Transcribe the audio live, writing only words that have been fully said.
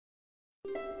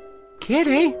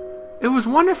Kitty, it was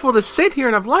wonderful to sit here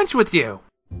and have lunch with you.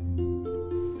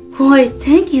 Why,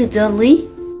 thank you, Dudley.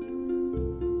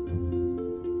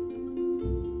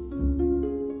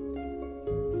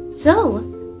 So,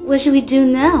 what should we do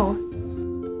now?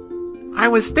 I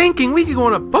was thinking we could go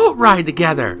on a boat ride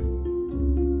together.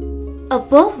 A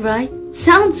boat ride?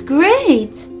 Sounds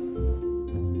great!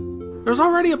 There's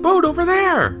already a boat over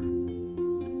there.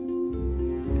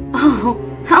 Oh,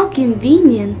 how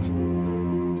convenient.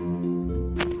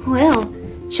 Well,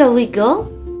 shall we go?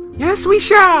 Yes, we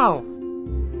shall.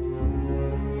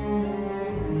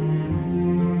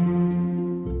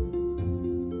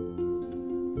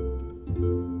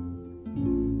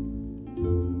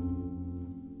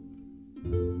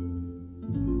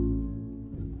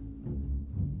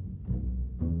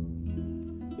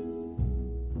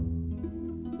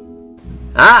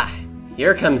 Ah,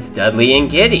 here comes Dudley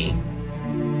and Kitty.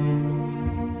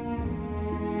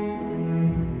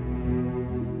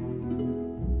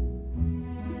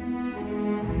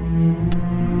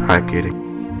 Hi, Kitty.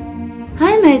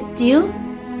 Hi, Matthew.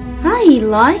 Hi,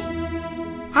 Eli.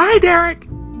 Hi, Derek.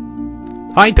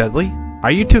 Hi, Dudley.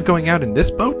 Are you two going out in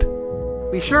this boat?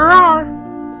 We sure are.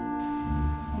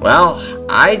 Well,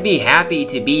 I'd be happy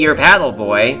to be your paddle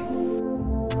boy.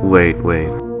 Wait.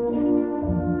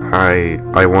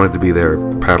 I wanted to be their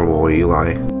paddle boy,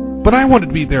 Eli. But I wanted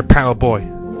to be their paddle boy.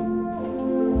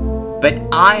 But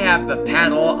I have the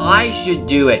paddle, I should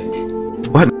do it.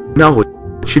 What? No,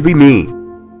 it should be me.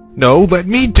 No, let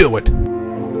me do it.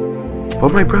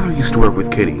 But my brother used to work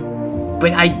with Kitty.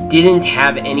 But I didn't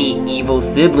have any evil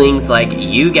siblings like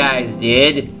you guys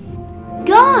did.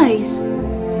 Guys!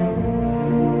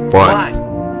 What?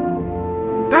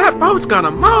 That boat's got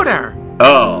a motor.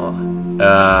 Oh,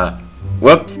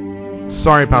 whoops.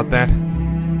 Sorry about that.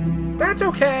 That's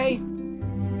okay.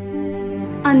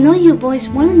 I know you boys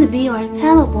wanted to be our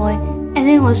paddle boy, and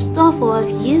it was thoughtful of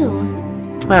you.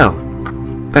 Well,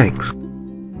 thanks.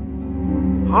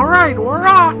 All right, we're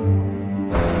off.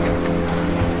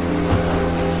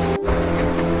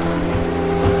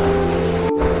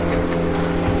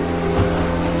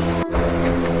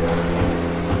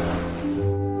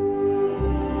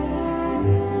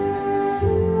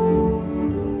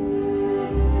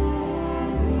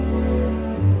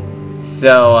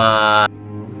 So,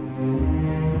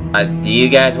 do you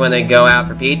guys want to go out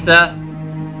for pizza?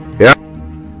 Yeah.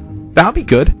 That'll be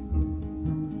good.